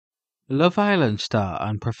Love Island star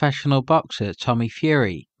and professional boxer Tommy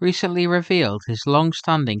Fury recently revealed his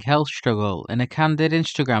long-standing health struggle in a candid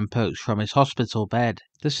Instagram post from his hospital bed.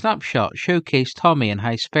 The snapshot showcased Tommy in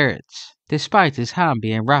high spirits, despite his hand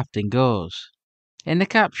being wrapped in gauze. In the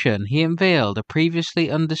caption, he unveiled a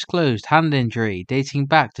previously undisclosed hand injury dating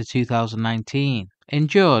back to 2019,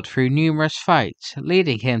 endured through numerous fights,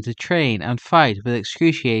 leading him to train and fight with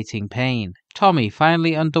excruciating pain. Tommy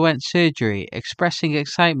finally underwent surgery, expressing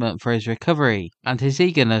excitement for his recovery and his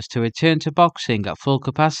eagerness to return to boxing at full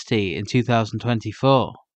capacity in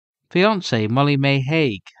 2024. Fiancée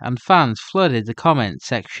Molly-Mae and fans flooded the comments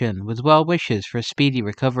section with well wishes for a speedy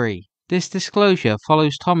recovery. This disclosure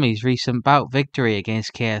follows Tommy's recent bout victory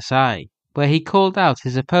against KSI, where he called out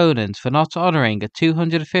his opponent for not honouring a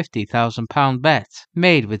 £250,000 bet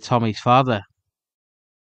made with Tommy's father.